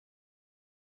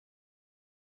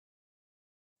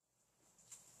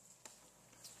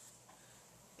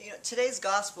today's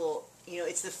gospel,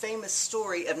 it's the famous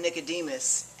story of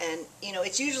Nicodemus, and,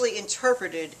 it's usually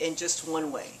interpreted in just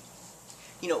one way,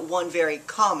 one very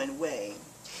common way.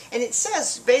 And it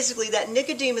says basically that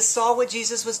Nicodemus saw what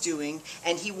Jesus was doing,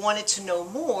 and he wanted to know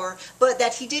more, but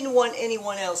that he didn't want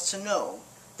anyone else to know.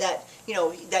 That,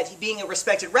 that he, being a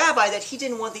respected rabbi, that he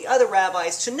didn't want the other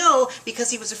rabbis to know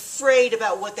because he was afraid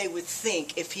about what they would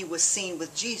think if he was seen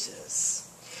with Jesus.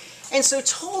 And so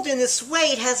told in this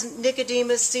way, it has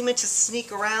Nicodemus seeming to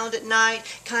sneak around at night,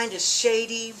 kind of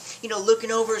shady,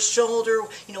 looking over his shoulder,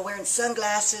 wearing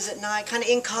sunglasses at night, kind of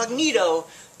incognito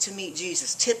to meet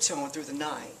Jesus, tiptoeing through the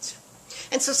night.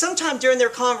 And so sometime during their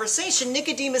conversation,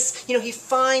 Nicodemus, he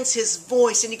finds his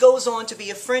voice, and he goes on to be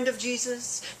a friend of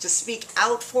Jesus, to speak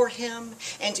out for him,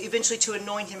 and eventually to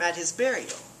anoint him at his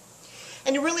burial.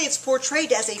 And really it's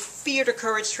portrayed as a fear to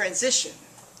courage transition.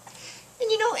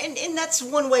 And that's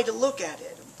one way to look at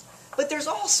it. But there's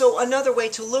also another way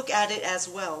to look at it as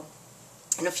well.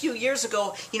 And a few years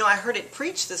ago, I heard it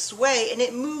preached this way, and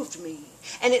it moved me.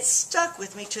 And it stuck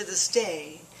with me to this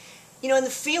day. And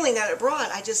the feeling that it brought,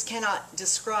 I just cannot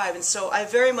describe. And so I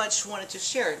very much wanted to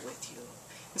share it with you.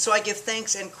 And so I give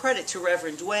thanks and credit to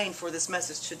Reverend Dwayne for this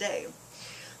message today.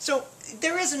 So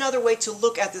there is another way to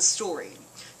look at this story.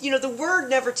 The Word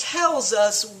never tells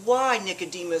us why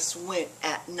Nicodemus went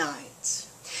at night.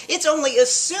 It's only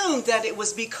assumed that it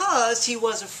was because he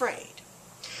was afraid.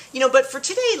 But for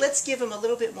today, let's give him a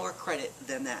little bit more credit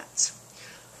than that.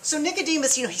 So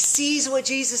Nicodemus, he sees what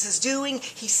Jesus is doing.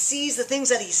 He sees the things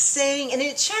that he's saying, and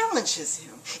it challenges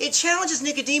him. It challenges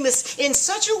Nicodemus in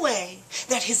such a way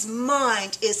that his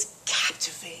mind is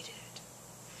captivated.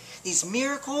 These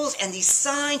miracles and these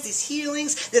signs, these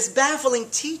healings, this baffling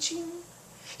teaching,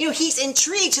 he's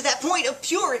intrigued to that point of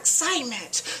pure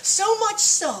excitement. So much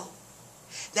so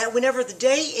that whenever the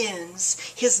day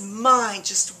ends, his mind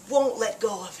just won't let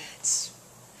go of it.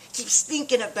 Keeps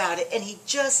thinking about it, and he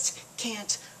just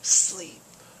can't sleep.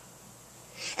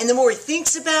 And the more he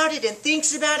thinks about it and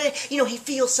thinks about it, he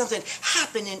feels something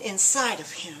happening inside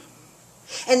of him.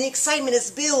 And the excitement is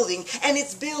building, and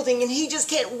it's building, and he just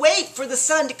can't wait for the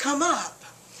sun to come up.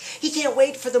 He can't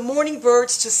wait for the morning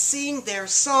birds to sing their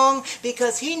song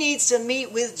because he needs to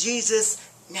meet with Jesus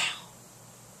now.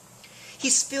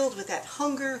 He's filled with that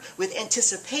hunger, with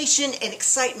anticipation and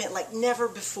excitement like never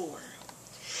before.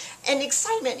 And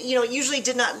excitement, usually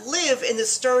did not live in the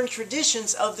stern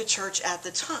traditions of the church at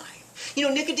the time.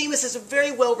 Nicodemus is a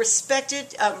very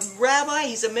well-respected rabbi.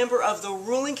 He's a member of the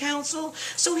ruling council.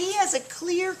 So he has a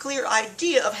clear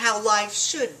idea of how life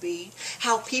should be,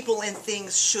 how people and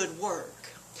things should work.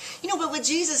 But with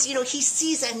Jesus, he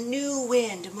sees a new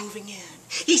wind moving in.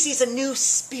 He sees a new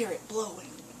spirit blowing.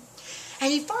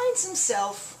 And he finds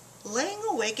himself laying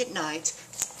awake at night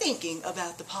thinking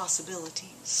about the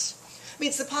possibilities.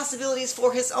 It's the possibilities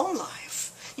for his own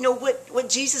life. What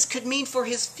Jesus could mean for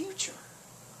his future.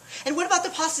 And what about the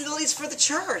possibilities for the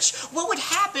church? What would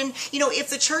happen, if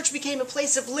the church became a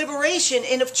place of liberation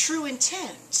and of true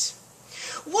intent?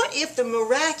 What if the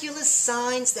miraculous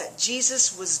signs that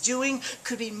Jesus was doing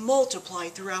could be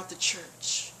multiplied throughout the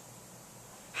church?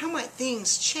 How might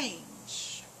things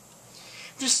change?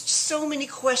 There's so many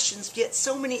questions, yet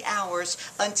so many hours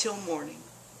until morning.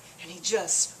 And he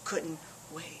just couldn't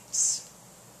wait.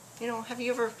 Have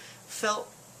you ever felt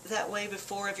that way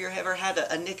before? Have you ever had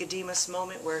a Nicodemus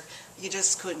moment where you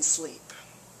just couldn't sleep?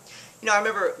 I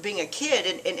remember being a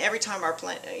kid, and every time our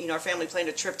family planned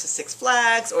a trip to Six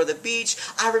Flags or the beach,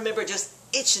 I remember just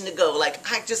itching to go. Like,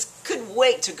 I just couldn't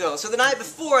wait to go. So the night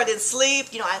before, I didn't sleep.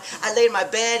 I lay in my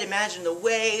bed, imagined the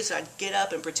waves. I'd get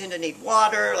up and pretend to need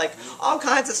water, like all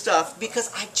kinds of stuff,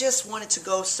 because I just wanted to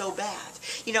go so bad.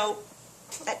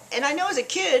 And I know as a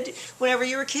kid, whenever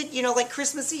you're a kid, like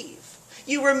Christmas Eve,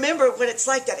 you remember what it's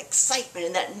like, that excitement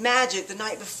and that magic the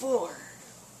night before.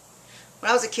 When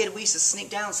I was a kid, we used to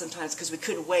sneak down sometimes because we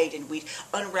couldn't wait, and we'd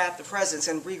unwrap the presents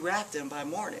and rewrap them by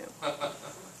morning.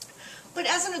 But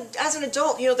as an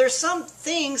adult, there's some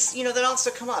things, that also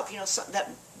come up,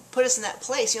 that put us in that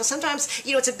place. Sometimes,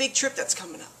 it's a big trip that's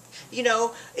coming up.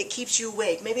 It keeps you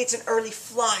awake. Maybe it's an early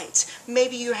flight.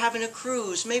 Maybe you're having a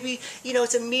cruise. Maybe,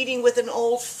 it's a meeting with an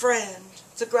old friend.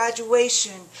 It's a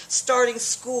graduation, starting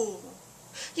school.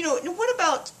 What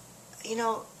about,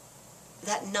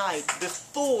 that night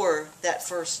before that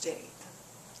first date?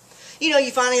 You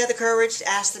finally have the courage to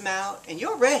ask them out, and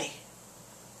you're ready.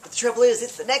 But the trouble is,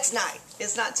 it's the next night.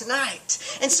 It's not tonight.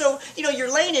 And so,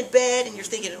 you're laying in bed, and you're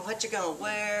thinking, what you're going to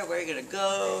wear, where you're going to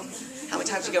go, how many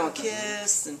times you're going to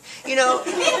kiss, and,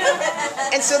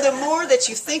 And so the more that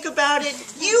you think about it,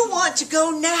 you want to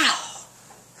go now.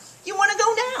 You want to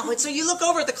go now. And so you look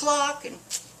over at the clock, and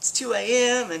it's 2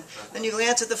 a.m. and then you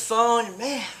glance at the phone and,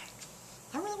 man,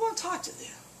 I really want to talk to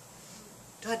them.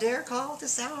 Do I dare call at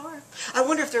this hour? I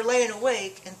wonder if they're laying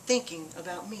awake and thinking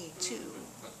about me too.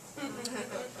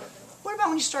 What about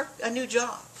when you start a new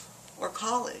job or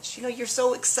college? You're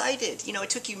so excited. It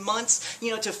took you months,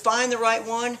 to find the right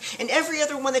one, and every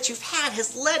other one that you've had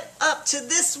has led up to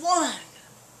this one.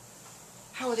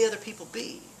 How will the other people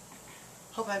be?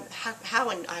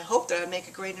 I hope that I make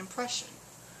a great impression.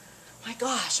 My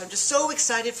gosh, I'm just so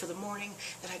excited for the morning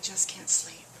that I just can't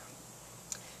sleep.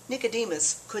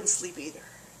 Nicodemus couldn't sleep either.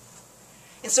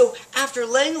 And so after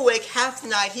laying awake half the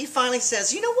night, he finally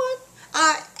says, you know what?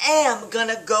 I am going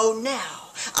to go now.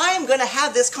 I am going to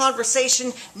have this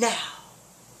conversation now.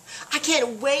 I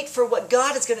can't wait for what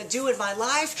God is going to do in my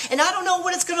life, and I don't know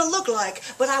what it's going to look like,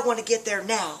 but I want to get there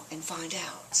now and find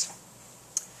out.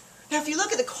 Now, if you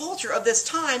look at the culture of this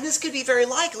time, this could be very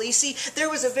likely. You see, there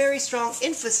was a very strong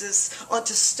emphasis on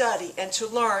to study and to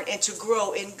learn and to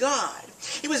grow in God.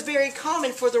 It was very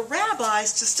common for the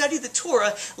rabbis to study the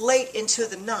Torah late into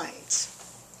the night.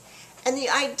 And the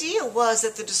idea was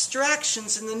that the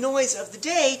distractions and the noise of the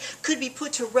day could be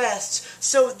put to rest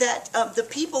so that the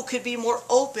people could be more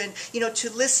open, to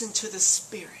listen to the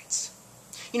Spirit.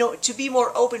 To be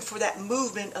more open for that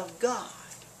movement of God.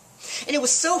 And it was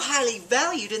so highly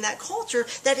valued in that culture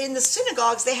that in the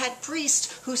synagogues they had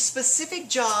priests whose specific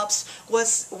jobs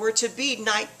were to be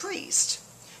night priests.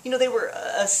 They were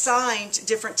assigned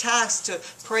different tasks to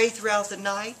pray throughout the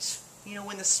night.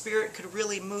 When the Spirit could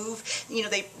really move.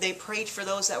 They prayed for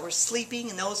those that were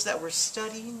sleeping and those that were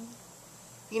studying.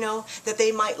 That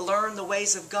they might learn the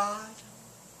ways of God.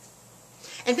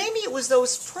 And maybe it was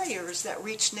those prayers that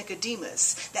reached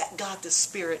Nicodemus that got the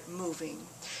Spirit moving.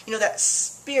 That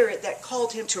Spirit that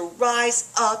called him to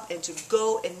rise up and to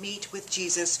go and meet with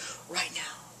Jesus right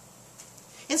now.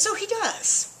 And so he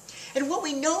does. And what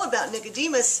we know about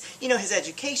Nicodemus, his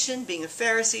education, being a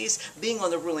Pharisee, being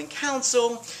on the ruling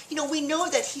council, we know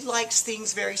that he likes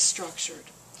things very structured.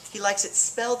 He likes it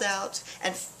spelled out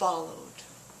and followed.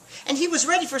 And he was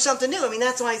ready for something new.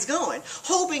 That's why he's going,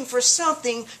 hoping for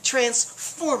something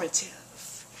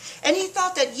transformative. And he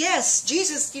thought that, yes,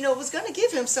 Jesus, was going to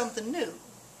give him something new.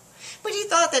 But he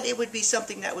thought that it would be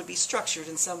something that would be structured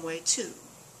in some way too.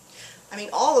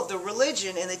 All of the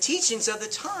religion and the teachings of the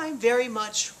time very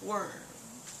much were.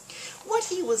 What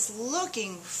he was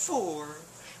looking for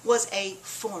was a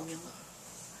formula.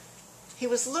 He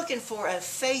was looking for a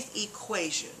faith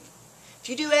equation. If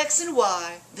you do X and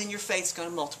Y, then your faith's going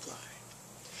to multiply.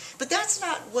 But that's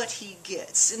not what he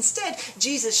gets. Instead,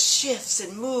 Jesus shifts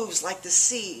and moves like the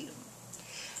sea.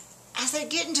 As they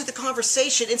get into the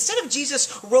conversation, instead of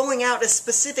Jesus rolling out a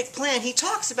specific plan, he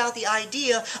talks about the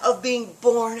idea of being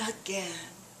born again,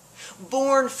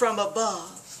 born from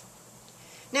above.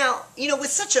 Now, with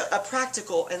such a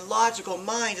practical and logical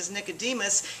mind as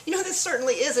Nicodemus, this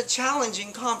certainly is a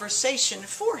challenging conversation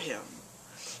for him.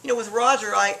 With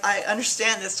Roger, I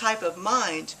understand this type of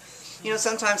mind.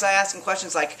 Sometimes I ask him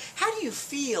questions like, how do you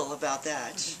feel about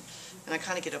that? And I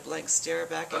kind of get a blank stare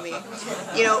back at me.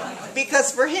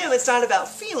 Because for him, it's not about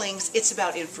feelings, it's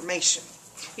about information.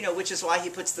 Which is why he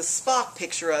puts the Spock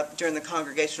picture up during the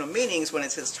congregational meetings when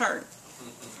it's his turn.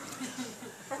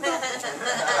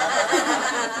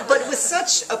 But with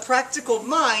such a practical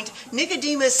mind,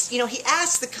 Nicodemus, he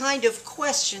asks the kind of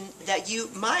question that you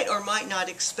might or might not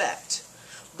expect.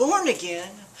 Born again?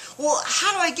 Well,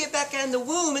 how do I get back in the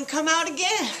womb and come out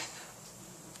again?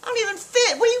 I don't even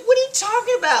fit. What are you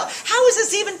talking about? How is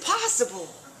this even possible?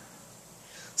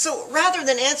 So rather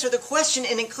than answer the question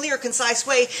in a clear, concise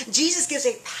way, Jesus gives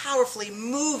a powerfully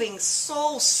moving,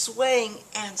 soul-swaying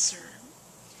answer.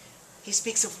 He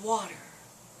speaks of water,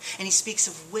 and he speaks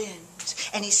of wind,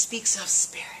 and he speaks of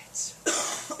spirits.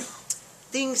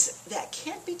 Things that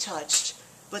can't be touched,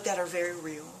 but that are very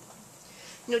real.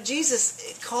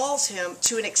 Jesus calls him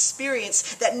to an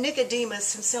experience that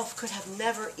Nicodemus himself could have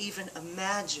never even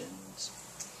imagined.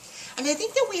 And I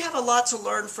think that we have a lot to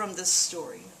learn from this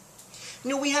story.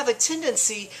 We have a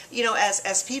tendency,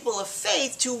 as people of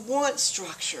faith to want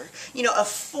structure, a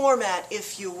format,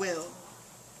 if you will.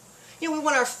 We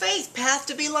want our faith path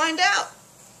to be lined out.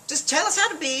 Just tell us how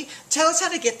to be, tell us how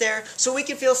to get there so we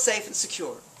can feel safe and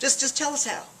secure. Just tell us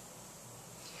how.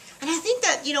 And I think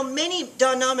that, many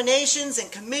denominations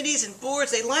and committees and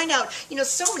boards, they line out,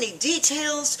 so many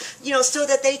details, so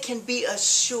that they can be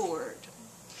assured.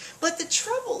 But the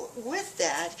trouble with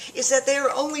that is that they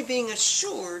are only being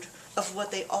assured of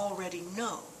what they already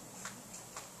know.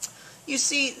 You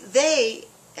see, they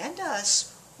and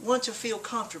us want to feel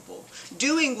comfortable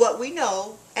doing what we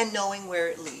know and knowing where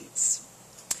it leads.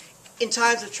 in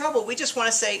times of trouble, we just want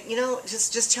to say,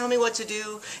 just tell me what to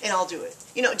do and I'll do it.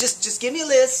 Just give me a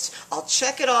list, I'll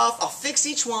check it off, I'll fix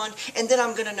each one, and then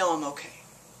I'm going to know I'm okay.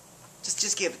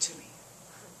 Just give it to me.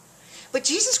 But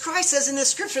Jesus Christ says in the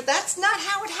scripture, that's not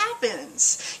how it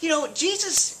happens.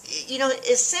 Jesus,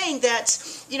 is saying that,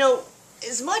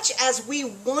 as much as we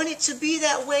want it to be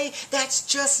that way, that's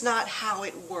just not how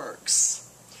it works.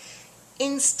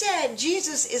 Instead,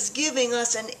 Jesus is giving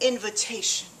us an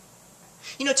invitation,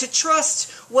 to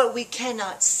trust what we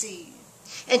cannot see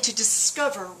and to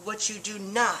discover what you do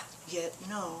not yet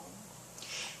know.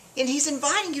 And he's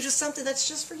inviting you to something that's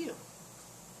just for you.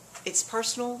 It's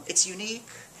personal, it's unique.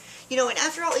 And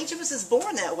after all, each of us is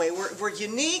born that way. We're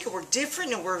unique, we're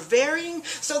different, and we're varying.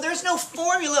 So there's no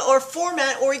formula or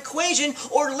format or equation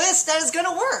or list that is going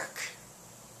to work.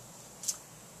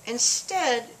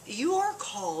 Instead, you are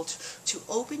called to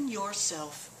open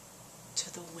yourself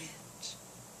to the wind.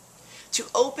 To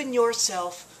open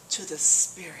yourself to the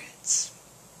Spirit.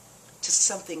 To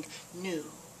something new.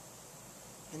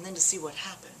 And then to see what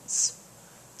happens.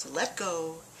 To let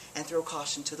go and throw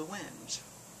caution to the wind.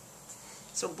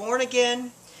 So born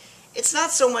again, it's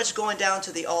not so much going down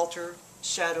to the altar,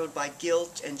 shadowed by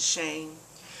guilt and shame.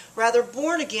 Rather,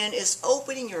 born again is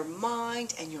opening your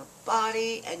mind and your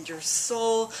body and your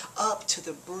soul up to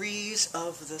the breeze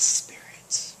of the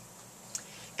Spirit.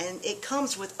 And it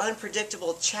comes with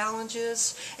unpredictable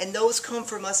challenges, and those come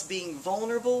from us being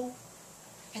vulnerable,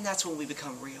 and that's when we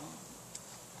become real.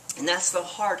 And that's the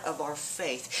heart of our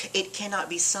faith. It cannot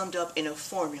be summed up in a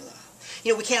formula.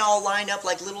 We can't all line up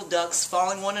like little ducks,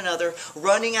 following one another,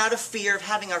 running out of fear of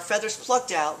having our feathers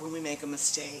plucked out when we make a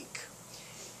mistake.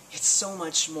 It's so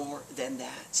much more than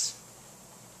that.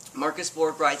 Marcus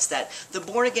Borg writes that the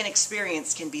born-again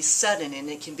experience can be sudden and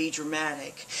it can be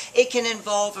dramatic. It can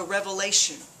involve a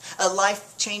revelation, a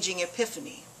life-changing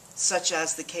epiphany, such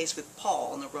as the case with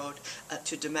Paul on the road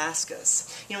to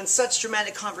Damascus. In such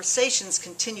dramatic conversations,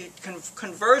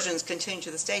 conversions continue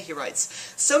to this day, he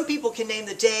writes. Some people can name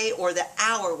the day or the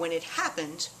hour when it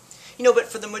happened, but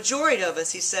for the majority of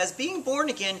us, he says, being born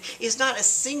again is not a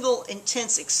single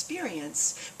intense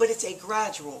experience, but it's a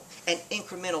gradual and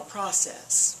incremental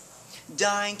process.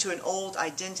 Dying to an old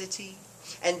identity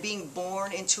and being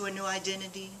born into a new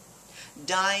identity.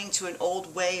 Dying to an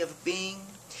old way of being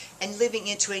and living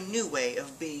into a new way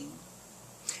of being.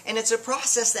 And it's a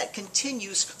process that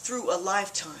continues through a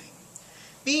lifetime.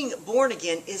 Being born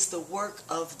again is the work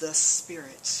of the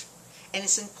Spirit. And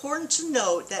it's important to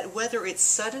note that whether it's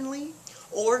suddenly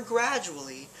or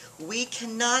gradually, we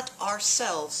cannot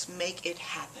ourselves make it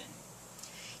happen.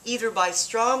 Either by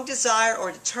strong desire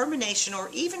or determination, or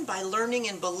even by learning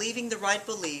and believing the right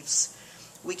beliefs,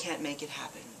 we can't make it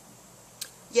happen.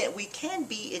 Yet we can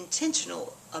be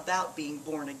intentional about being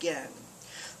born again.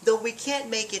 Though we can't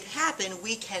make it happen,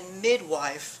 we can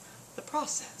midwife the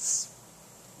process.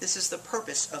 This is the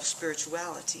purpose of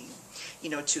spirituality,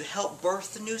 to help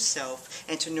birth the new self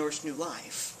and to nourish new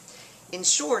life. In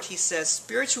short, he says,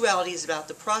 spirituality is about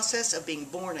the process of being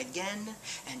born again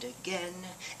and again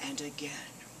and again.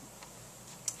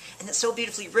 And it's so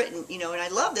beautifully written, and I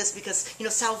love this because,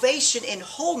 salvation and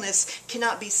wholeness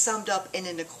cannot be summed up in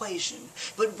an equation,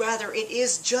 but rather it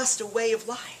is just a way of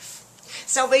life.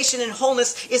 Salvation and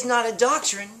wholeness is not a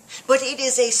doctrine, but it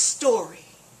is a story.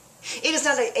 It is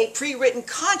not a pre-written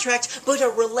contract, but a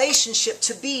relationship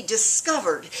to be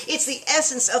discovered. It's the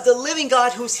essence of the living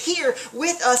God who's here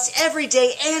with us every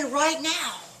day and right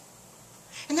now.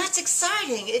 And that's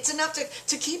exciting. It's enough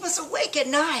to keep us awake at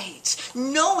night,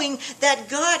 knowing that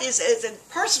God is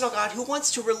a personal God who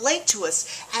wants to relate to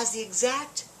us as the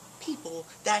exact people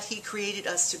that He created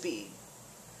us to be.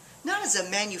 Not as a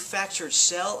manufactured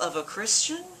shell of a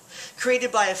Christian,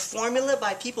 created by a formula,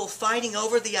 by people fighting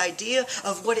over the idea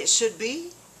of what it should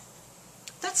be.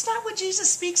 That's not what Jesus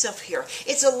speaks of here.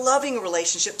 It's a loving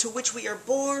relationship to which we are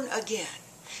born again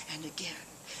and again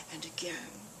and again.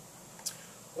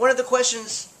 One of the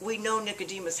questions we know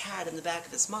Nicodemus had in the back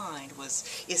of his mind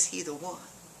was, is he the one?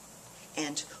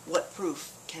 And what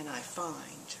proof can I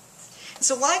find?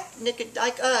 So like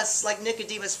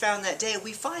Nicodemus found that day,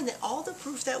 we find that all the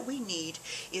proof that we need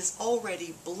is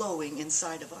already blowing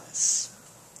inside of us.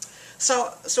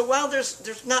 So while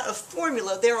there's not a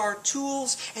formula, there are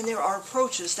tools and there are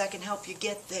approaches that can help you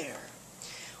get there.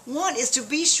 One is to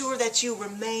be sure that you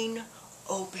remain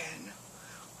open.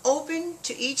 Open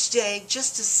to each day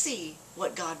just to see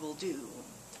what God will do,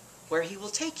 where He will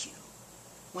take you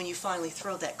when you finally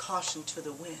throw that caution to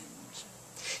the wind.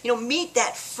 Meet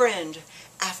that friend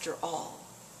after all.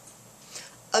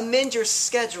 Amend your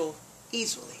schedule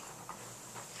easily.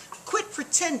 Quit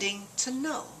pretending to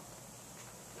know.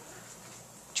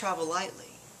 travel lightly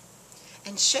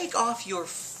and shake off your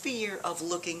fear of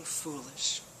looking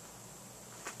foolish.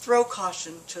 Throw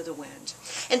caution to the wind.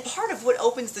 And part of what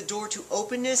opens the door to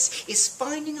openness is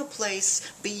finding a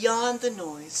place beyond the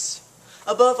noise,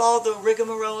 above all the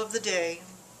rigmarole of the day.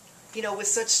 You know, with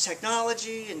such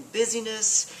technology and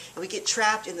busyness, and we get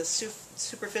trapped in the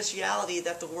superficiality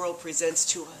that the world presents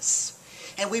to us.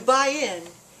 And we buy in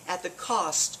at the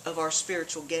cost of our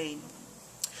spiritual gain.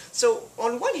 So,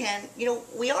 on one hand, you know,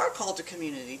 we are called to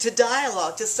community, to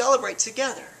dialogue, to celebrate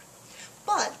together.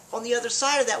 But, on the other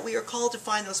side of that, we are called to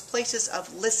find those places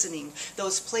of listening,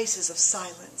 those places of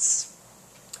silence.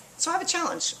 So I have a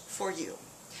challenge for you.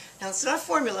 Now, it's not a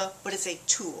formula, but it's a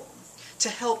tool to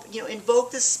help, you know,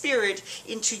 invoke the Spirit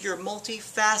into your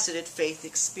multifaceted faith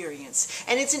experience.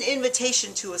 And it's an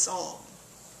invitation to us all.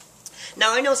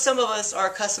 Now, I know some of us are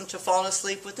accustomed to falling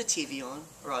asleep with the TV on,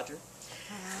 Roger.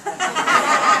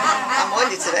 I'm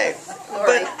on you today.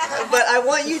 But I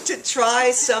want you to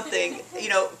try something. You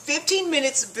know, 15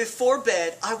 minutes before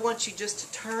bed, I want you just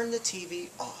to turn the TV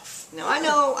off. Now,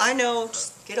 I know,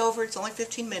 just get over it. It's only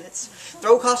 15 minutes.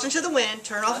 Throw caution to the wind,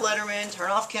 turn off Letterman, turn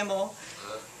off Kimmel.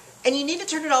 And you need to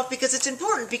turn it off because it's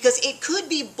important, because it could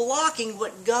be blocking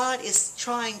what God is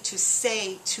trying to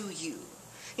say to you.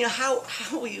 You know, how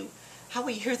will you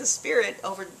hear the Spirit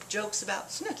over jokes about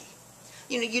Snooki?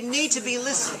 You know, you need to be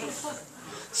listening.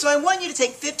 So I want you to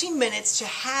take 15 minutes to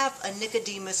have a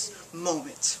Nicodemus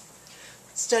moment.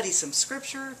 Study some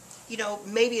scripture, you know,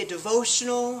 maybe a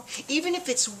devotional. Even if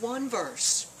it's one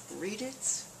verse, read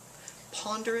it,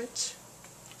 ponder it,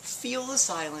 feel the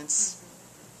silence,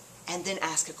 and then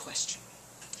ask a question.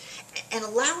 And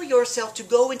allow yourself to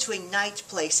go into a night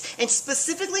place and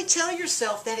specifically tell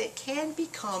yourself that it can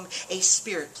become a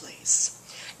spirit place.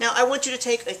 Now, I want you to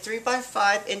take a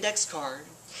 3x5 index card,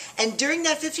 and during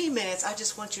that 15 minutes, I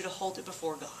just want you to hold it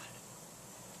before God.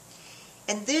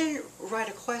 And then write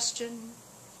a question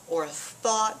or a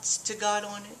thought to God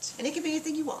on it. And it can be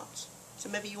anything you want. So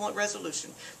maybe you want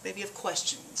resolution. Maybe you have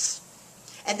questions.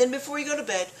 And then before you go to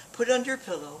bed, put it under your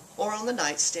pillow or on the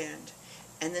nightstand.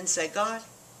 And then say, God,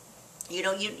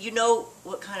 you know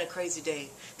what kind of crazy day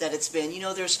that it's been. You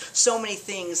know, there's so many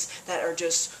things that are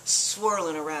just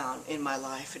swirling around in my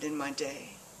life and in my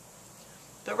day.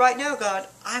 But right now, God,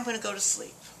 I'm going to go to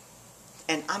sleep.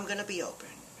 And I'm going to be open.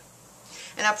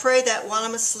 And I pray that while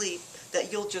I'm asleep,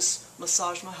 that you'll just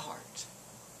massage my heart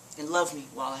and love me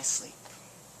while I sleep.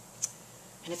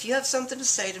 And if you have something to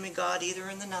say to me, God, either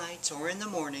in the night or in the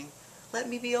morning, let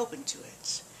me be open to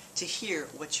it, to hear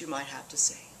what you might have to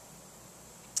say.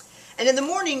 And in the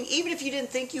morning, even if you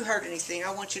didn't think you heard anything,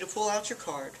 I want you to pull out your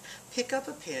card, pick up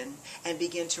a pen, and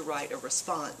begin to write a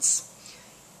response.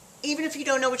 Even if you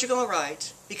don't know what you're going to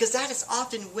write, because that is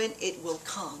often when it will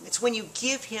come. It's when you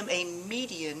give him a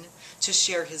medium to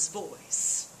share his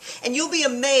voice. And you'll be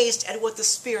amazed at what the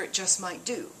Spirit just might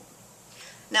do.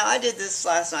 Now, I did this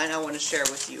last night, and I want to share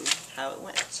with you how it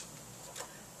went.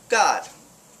 God,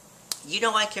 you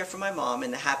know I care for my mom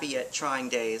in the happy yet trying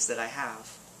days that I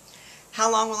have. How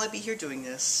long will I be here doing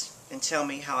this? And tell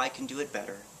me how I can do it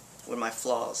better when my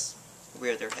flaws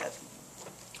rear their head.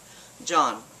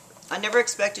 John, I never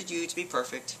expected you to be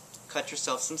perfect. Cut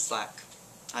yourself some slack.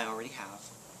 I already have.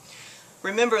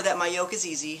 Remember that my yoke is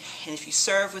easy, and if you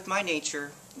serve with my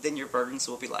nature, then your burdens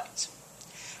will be light.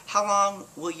 How long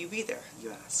will you be there,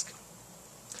 you ask?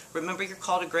 Remember your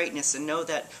call to greatness and know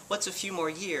that what's a few more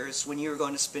years when you're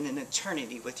going to spend an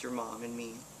eternity with your mom and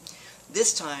me.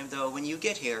 This time, though, when you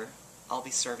get here, I'll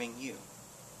be serving you.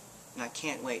 And I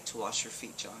can't wait to wash your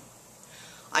feet, John.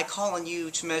 I call on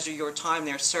you to measure your time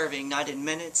there serving, not in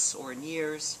minutes or in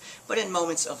years, but in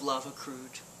moments of love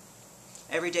accrued.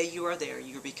 Every day you are there,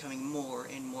 you are becoming more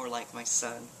and more like my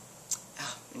son.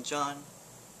 And John,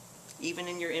 even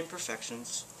in your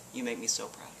imperfections, you make me so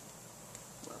proud.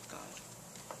 Love, God.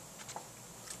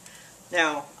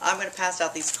 Now, I'm going to pass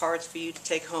out these cards for you to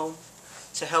take home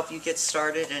to help you get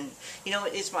started. And, you know,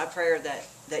 it's my prayer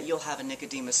that you'll have a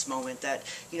Nicodemus moment, that,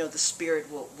 you know, the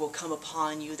Spirit will come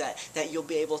upon you, that you'll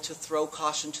be able to throw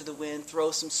caution to the wind,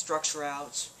 throw some structure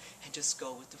out, and just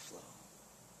go with the flow.